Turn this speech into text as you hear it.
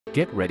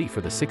Get ready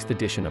for the 6th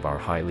edition of our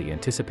highly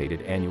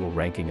anticipated annual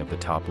ranking of the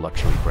top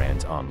luxury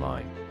brands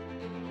online.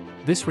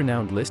 This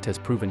renowned list has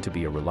proven to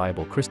be a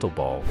reliable crystal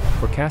ball,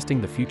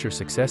 forecasting the future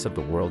success of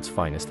the world's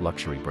finest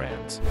luxury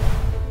brands.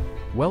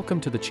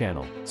 Welcome to the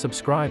channel,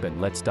 subscribe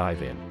and let's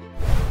dive in.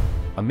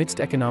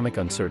 Amidst economic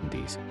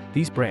uncertainties,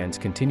 these brands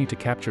continue to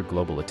capture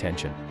global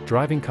attention,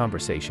 driving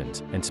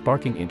conversations and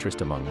sparking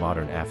interest among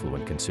modern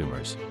affluent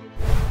consumers.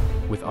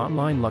 With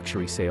online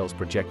luxury sales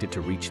projected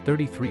to reach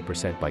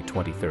 33% by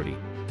 2030,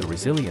 the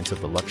resilience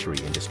of the luxury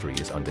industry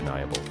is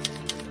undeniable.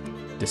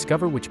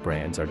 Discover which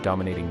brands are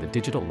dominating the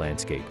digital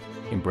landscape,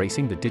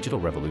 embracing the digital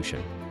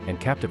revolution, and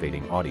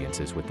captivating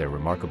audiences with their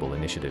remarkable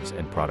initiatives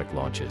and product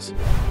launches.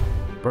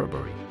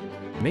 Burberry.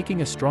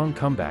 Making a strong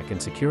comeback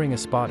and securing a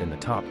spot in the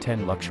top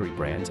 10 luxury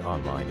brands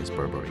online is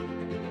Burberry.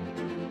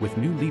 With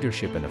new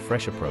leadership and a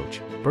fresh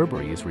approach,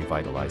 Burberry is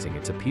revitalizing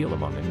its appeal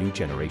among a new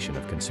generation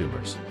of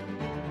consumers.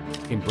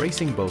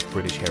 Embracing both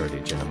British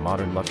heritage and a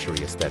modern luxury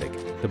aesthetic,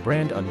 the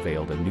brand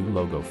unveiled a new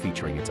logo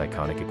featuring its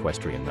iconic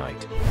equestrian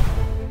knight.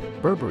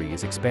 Burberry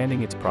is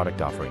expanding its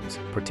product offerings,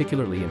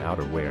 particularly in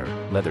outerwear,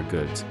 leather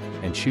goods,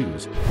 and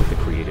shoes, with the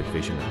creative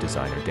vision of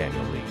designer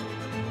Daniel Lee.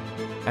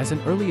 As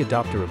an early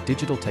adopter of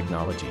digital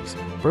technologies,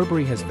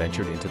 Burberry has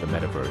ventured into the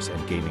metaverse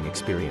and gaming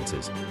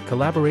experiences,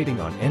 collaborating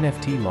on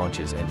NFT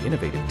launches and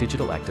innovative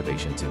digital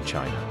activations in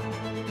China.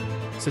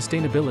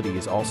 Sustainability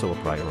is also a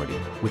priority,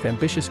 with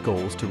ambitious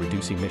goals to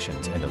reduce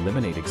emissions and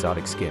eliminate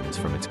exotic skins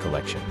from its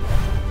collection.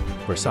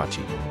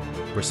 Versace.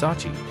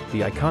 Versace,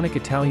 the iconic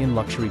Italian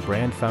luxury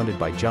brand founded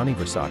by Gianni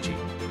Versace,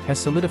 has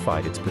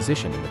solidified its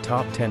position in the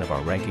top 10 of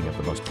our ranking of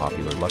the most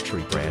popular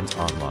luxury brands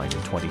online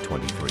in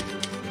 2023.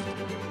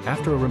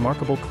 After a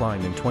remarkable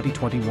climb in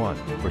 2021,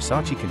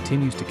 Versace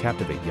continues to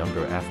captivate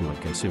younger affluent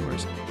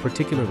consumers,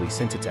 particularly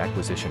since its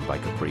acquisition by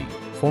Capri,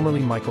 formerly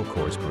Michael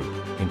Kors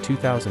Group, in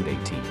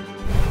 2018.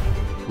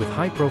 With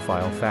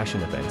high-profile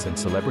fashion events and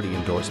celebrity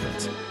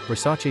endorsements,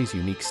 Versace's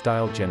unique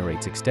style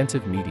generates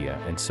extensive media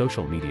and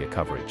social media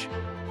coverage.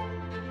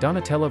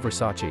 Donatella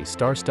Versace's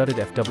star-studded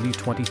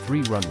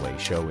FW23 runway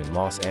show in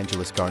Los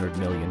Angeles garnered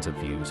millions of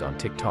views on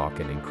TikTok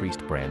and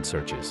increased brand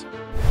searches.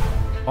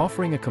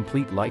 Offering a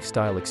complete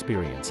lifestyle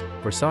experience,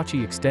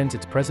 Versace extends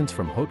its presence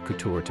from haute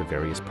couture to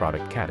various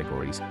product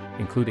categories,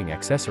 including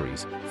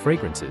accessories,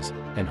 fragrances,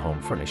 and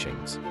home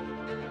furnishings.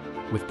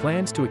 With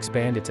plans to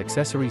expand its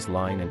accessories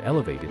line and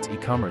elevate its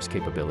e-commerce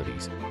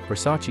capabilities,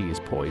 Versace is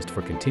poised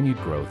for continued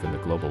growth in the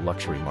global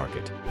luxury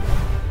market.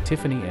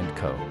 Tiffany &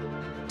 Co.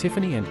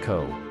 Tiffany &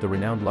 Co., the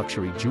renowned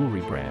luxury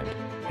jewelry brand,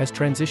 has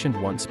transitioned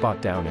one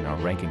spot down in our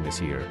ranking this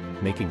year,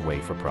 making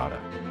way for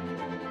Prada.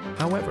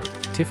 However,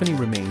 Tiffany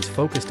remains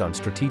focused on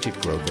strategic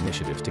growth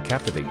initiatives to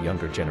captivate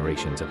younger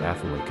generations of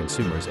affluent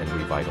consumers and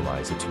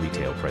revitalize its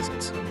retail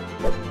presence.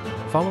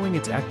 Following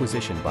its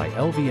acquisition by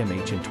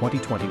LVMH in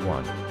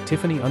 2021,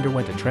 Tiffany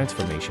underwent a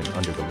transformation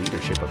under the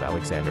leadership of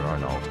Alexander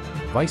Arnault,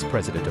 Vice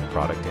President of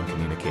Product and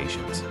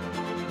Communications.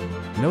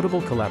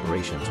 Notable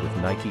collaborations with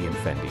Nike and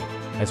Fendi,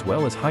 as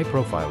well as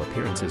high-profile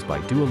appearances by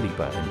Dua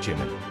Lipa and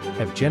Jimin,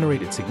 have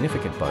generated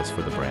significant buzz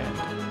for the brand.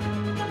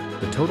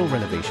 The total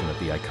renovation of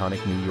the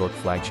iconic New York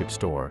flagship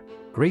store,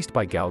 graced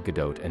by Gal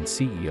Gadot and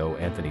CEO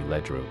Anthony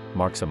Ledru,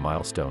 marks a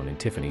milestone in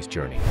Tiffany's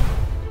journey.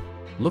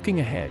 Looking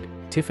ahead,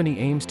 Tiffany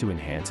aims to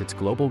enhance its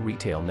global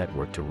retail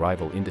network to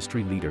rival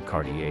industry leader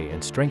Cartier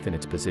and strengthen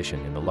its position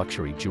in the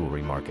luxury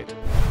jewelry market.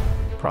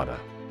 Prada.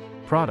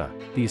 Prada,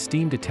 the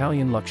esteemed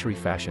Italian luxury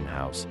fashion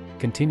house,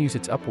 continues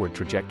its upward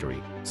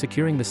trajectory,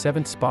 securing the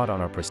 7th spot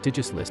on our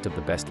prestigious list of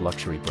the best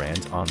luxury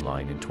brands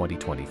online in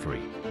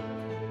 2023.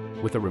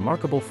 With a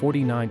remarkable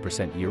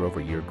 49%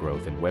 year-over-year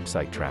growth in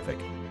website traffic,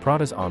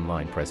 Prada's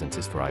online presence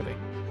is thriving.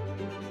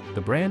 The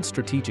brand's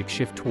strategic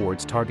shift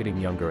towards targeting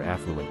younger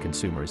affluent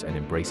consumers and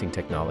embracing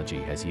technology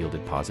has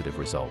yielded positive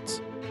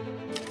results.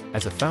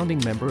 As a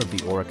founding member of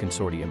the Aura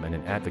Consortium and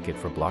an advocate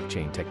for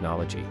blockchain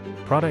technology,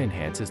 Prada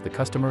enhances the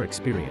customer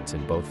experience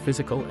in both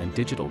physical and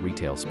digital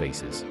retail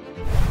spaces.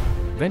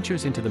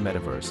 Ventures into the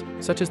metaverse,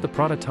 such as the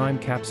Prada Time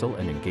Capsule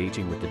and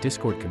engaging with the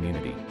Discord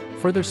community,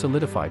 further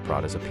solidify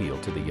Prada's appeal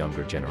to the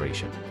younger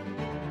generation.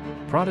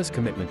 Prada's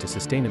commitment to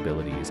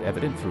sustainability is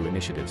evident through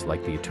initiatives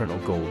like the Eternal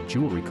Gold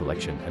Jewelry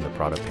Collection and the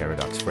Prada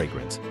Paradox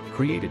fragrance,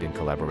 created in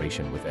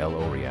collaboration with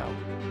L'Oréal.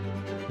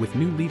 With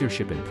new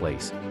leadership in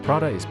place,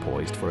 Prada is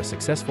poised for a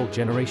successful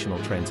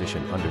generational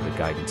transition under the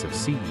guidance of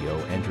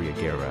CEO Andrea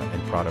Guerra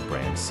and Prada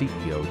brand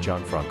CEO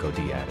Gianfranco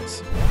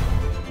Diaz.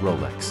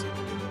 Rolex.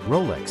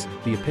 Rolex,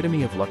 the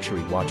epitome of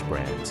luxury watch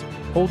brands,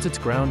 holds its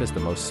ground as the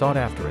most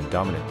sought-after and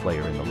dominant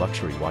player in the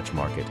luxury watch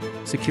market,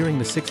 securing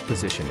the 6th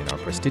position in our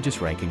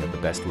prestigious ranking of the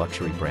best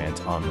luxury brands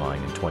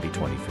online in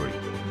 2023.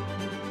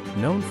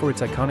 Known for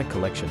its iconic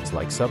collections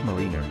like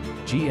Submariner,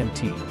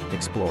 GMT,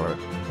 Explorer,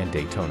 and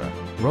Daytona,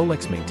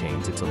 Rolex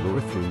maintains its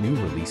allure through new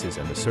releases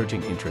and the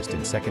surging interest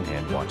in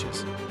second-hand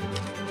watches.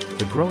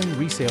 The growing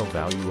resale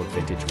value of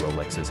vintage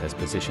Rolexes has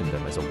positioned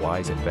them as a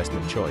wise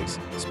investment choice,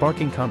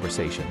 sparking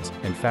conversations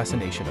and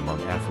fascination among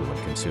affluent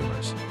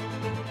consumers.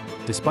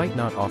 Despite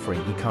not offering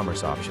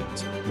e-commerce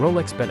options,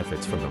 Rolex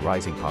benefits from the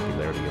rising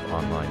popularity of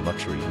online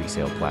luxury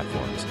resale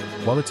platforms,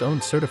 while its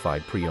own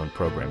certified pre-owned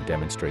program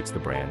demonstrates the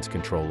brand's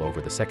control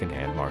over the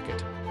second-hand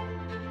market.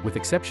 With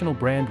exceptional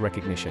brand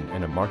recognition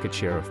and a market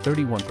share of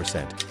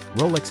 31%,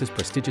 Rolex's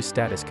prestigious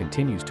status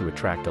continues to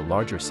attract a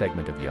larger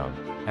segment of young,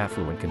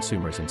 affluent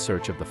consumers in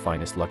search of the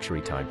finest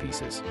luxury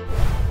timepieces.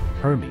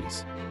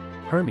 Hermès.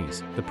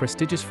 Hermès, the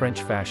prestigious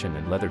French fashion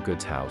and leather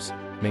goods house,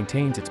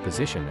 maintains its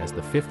position as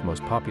the fifth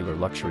most popular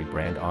luxury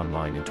brand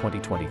online in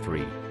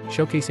 2023,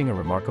 showcasing a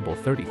remarkable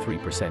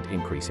 33%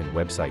 increase in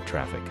website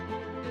traffic.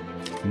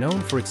 Known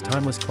for its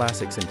timeless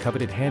classics and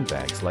coveted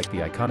handbags like the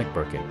iconic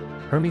Birkin,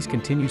 Hermès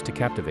continues to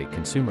captivate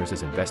consumers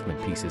as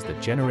investment pieces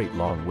that generate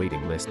long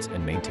waiting lists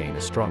and maintain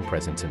a strong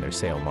presence in their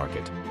sale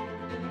market.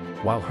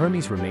 While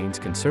Hermès remains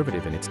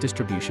conservative in its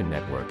distribution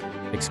network,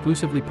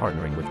 exclusively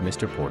partnering with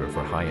Mr. Porter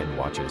for high-end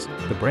watches,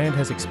 the brand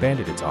has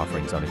expanded its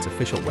offerings on its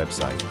official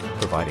website,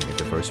 providing a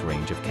diverse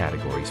range of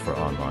categories for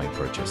online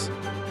purchase.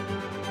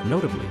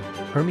 Notably,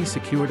 Hermès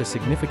secured a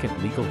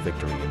significant legal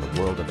victory in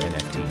the world of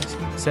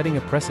NFTs, setting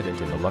a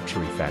precedent in the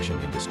luxury fashion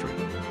industry.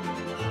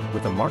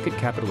 With a market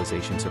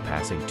capitalization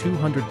surpassing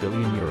 200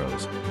 billion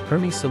euros,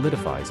 Hermès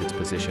solidifies its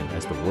position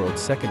as the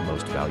world's second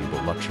most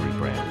valuable luxury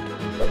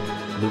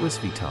brand. Louis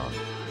Vuitton.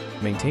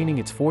 Maintaining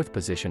its fourth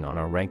position on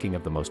our ranking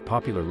of the most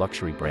popular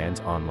luxury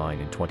brands online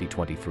in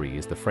 2023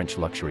 is the French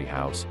luxury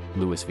house,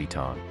 Louis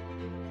Vuitton.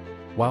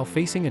 While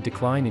facing a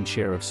decline in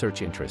share of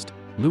search interest,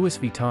 Louis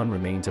Vuitton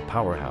remains a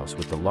powerhouse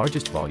with the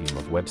largest volume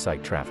of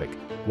website traffic,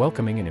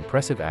 welcoming an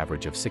impressive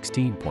average of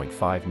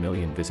 16.5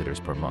 million visitors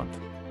per month.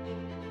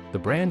 The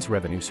brand's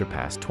revenue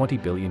surpassed 20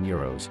 billion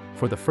euros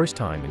for the first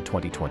time in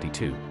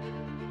 2022.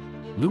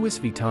 Louis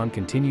Vuitton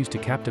continues to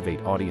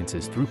captivate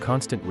audiences through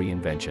constant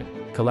reinvention,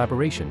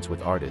 collaborations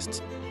with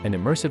artists, and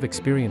immersive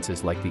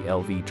experiences like the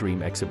LV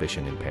Dream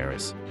exhibition in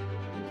Paris.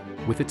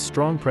 With its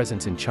strong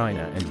presence in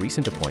China and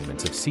recent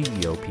appointments of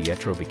CEO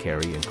Pietro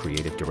Vicari and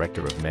creative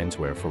director of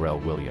menswear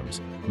Pharrell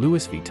Williams,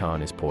 Louis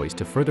Vuitton is poised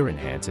to further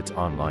enhance its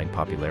online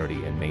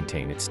popularity and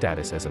maintain its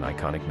status as an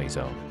iconic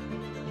maison.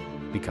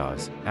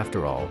 Because,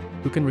 after all,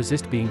 who can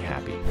resist being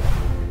happy?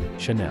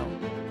 Chanel.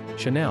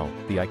 Chanel,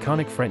 the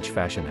iconic French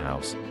fashion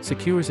house,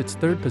 secures its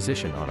third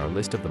position on our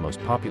list of the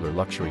most popular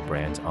luxury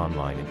brands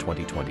online in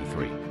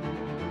 2023.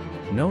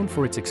 Known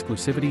for its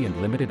exclusivity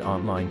and limited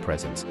online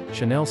presence,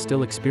 Chanel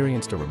still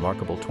experienced a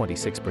remarkable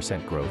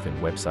 26% growth in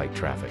website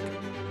traffic.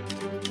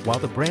 While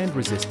the brand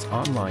resists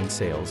online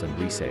sales and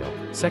resale,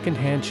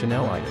 second-hand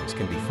Chanel items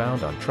can be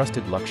found on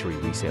trusted luxury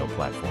resale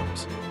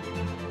platforms.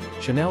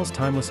 Chanel's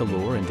timeless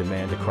allure and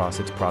demand across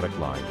its product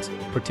lines,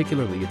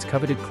 particularly its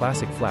coveted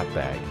classic flat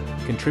bag,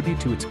 contribute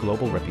to its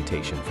global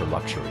reputation for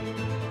luxury.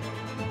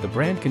 The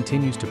brand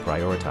continues to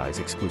prioritize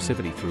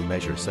exclusivity through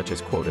measures such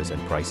as quotas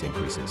and price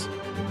increases.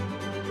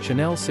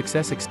 Chanel's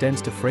success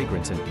extends to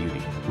fragrance and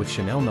beauty, with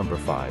Chanel No.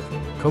 5,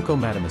 Coco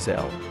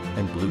Mademoiselle,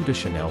 and Bleu de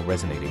Chanel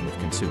resonating with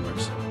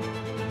consumers.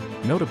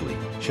 Notably,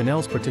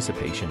 Chanel's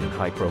participation in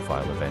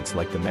high-profile events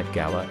like the Met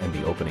Gala and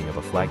the opening of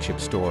a flagship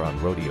store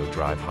on Rodeo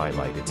Drive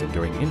highlight its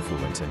enduring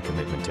influence and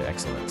commitment to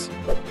excellence.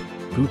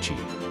 Gucci.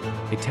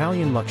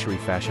 Italian luxury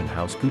fashion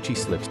house Gucci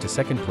slips to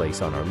second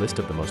place on our list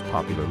of the most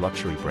popular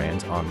luxury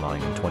brands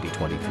online in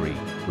 2023,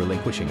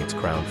 relinquishing its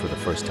crown for the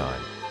first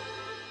time.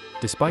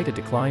 Despite a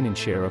decline in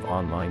share of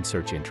online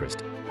search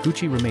interest,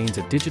 Gucci remains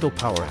a digital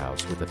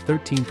powerhouse with a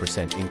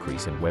 13%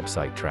 increase in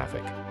website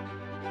traffic.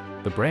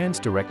 The brand's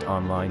direct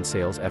online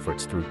sales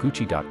efforts through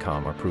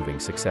Gucci.com are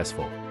proving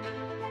successful.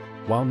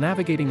 While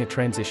navigating a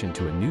transition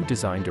to a new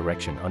design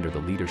direction under the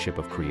leadership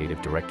of creative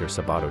director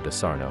Sabato De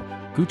Sarno,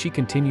 Gucci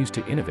continues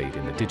to innovate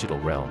in the digital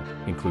realm,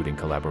 including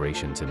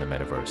collaborations in the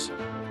metaverse.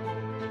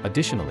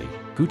 Additionally,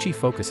 Gucci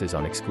focuses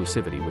on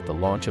exclusivity with the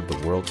launch of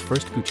the world's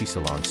first Gucci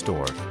Salon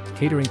store,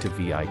 catering to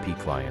VIP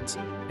clients,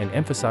 and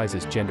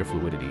emphasizes gender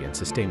fluidity and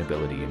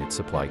sustainability in its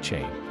supply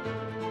chain.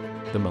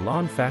 The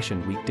Milan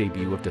Fashion Week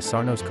debut of De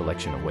Sarno's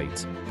collection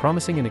awaits,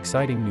 promising an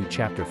exciting new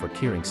chapter for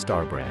Kering's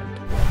star brand.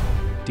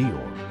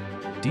 Dior.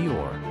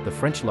 Dior, the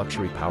French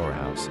luxury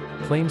powerhouse,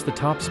 claims the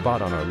top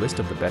spot on our list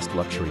of the best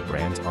luxury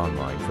brands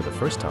online for the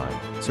first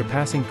time,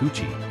 surpassing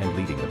Gucci and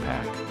leading the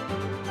pack.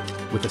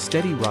 With a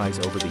steady rise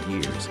over the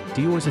years,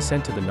 Dior's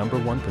ascent to the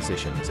 #1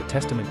 position is a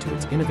testament to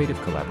its innovative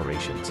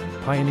collaborations,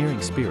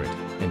 pioneering spirit,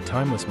 and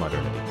timeless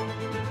modernity.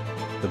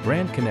 The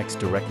brand connects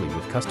directly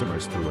with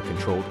customers through a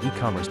controlled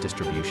e-commerce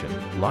distribution,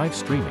 live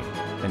streaming,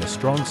 and a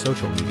strong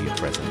social media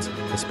presence,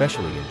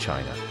 especially in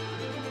China.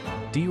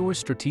 Dior's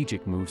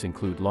strategic moves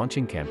include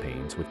launching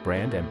campaigns with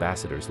brand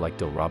ambassadors like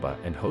Dilraba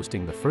and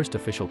hosting the first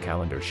official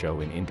calendar show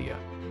in India.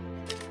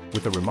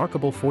 With a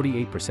remarkable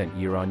 48%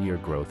 year-on-year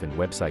growth in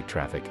website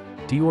traffic,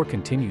 Dior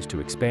continues to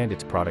expand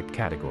its product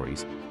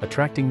categories,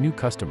 attracting new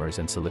customers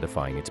and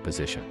solidifying its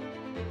position.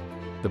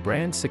 The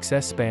brand's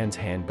success spans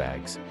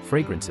handbags,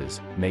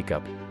 fragrances,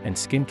 makeup, and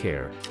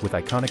skincare, with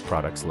iconic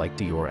products like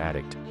Dior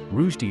Addict,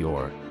 Rouge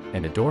Dior,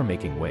 and Adore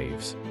making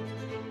waves.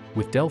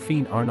 With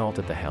Delphine Arnault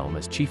at the helm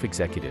as chief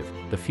executive,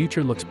 the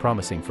future looks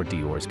promising for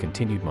Dior's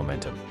continued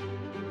momentum.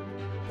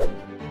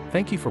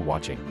 Thank you for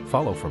watching.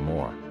 Follow for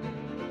more.